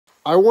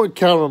I wouldn't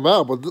count him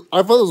out, but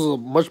I thought this was a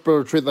much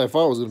better trade than I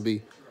thought it was going to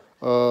be.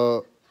 Uh,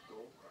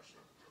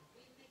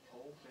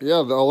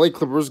 yeah, the LA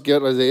Clippers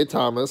get Isaiah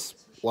Thomas.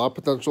 A lot of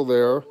potential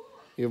there.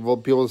 Even though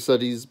people have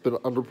said he's been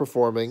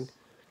underperforming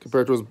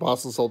compared to his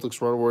Boston Celtics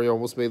run where he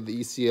almost made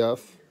the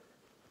ECF,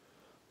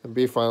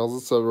 NBA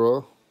Finals,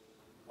 etc.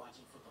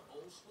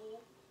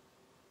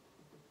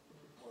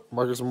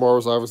 Marcus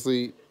Morris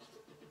obviously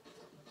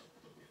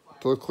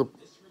to the Clip.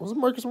 Was it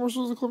Marcus Morris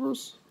to the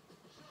Clippers?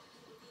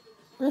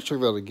 I gotta check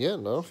that again.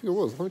 I don't think it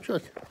was. Let me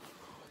check.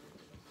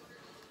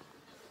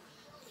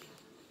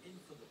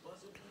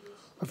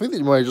 I think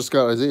they might have just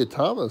got Isaiah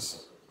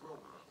Thomas,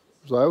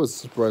 which I was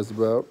surprised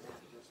about.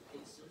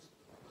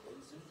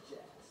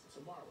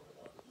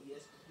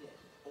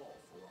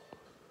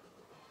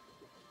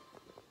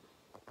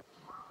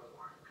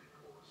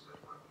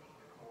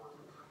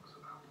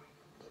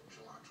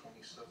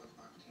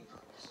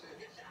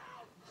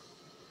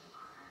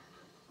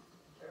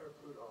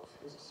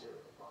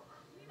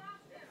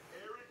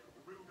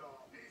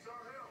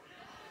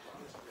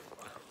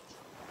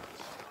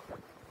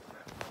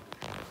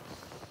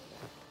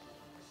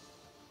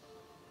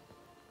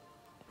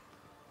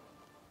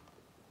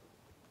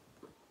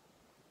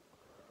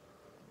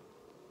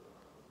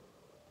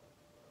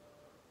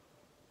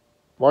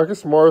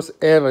 Marcus Morris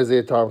and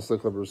Isaiah Thomas to the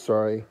Clippers,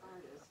 sorry.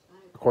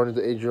 According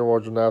to Adrian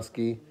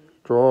Wojnarowski.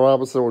 Jerome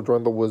Robinson will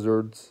join the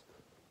Wizards.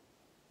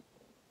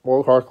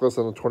 Will Harkless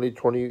and a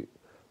 2020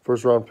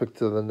 first round pick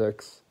to the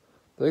Knicks.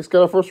 The Knicks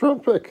got a first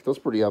round pick. That's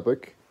pretty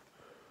epic.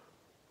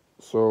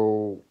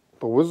 So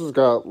the Wizards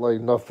got like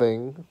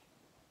nothing.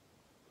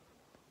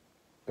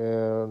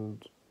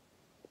 And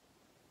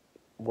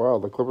wow,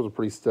 the Clippers are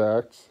pretty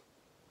stacked.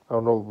 I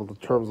don't know what the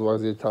terms of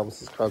Isaiah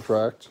Thomas's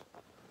contract.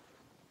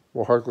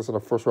 Well, Harkless and a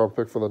first round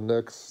pick for the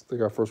Knicks. They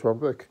got a first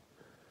round pick.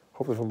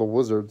 Hopefully from the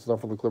Wizards, not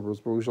from the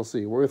Clippers, but we shall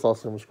see. What are your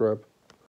thoughts on this, Scrap?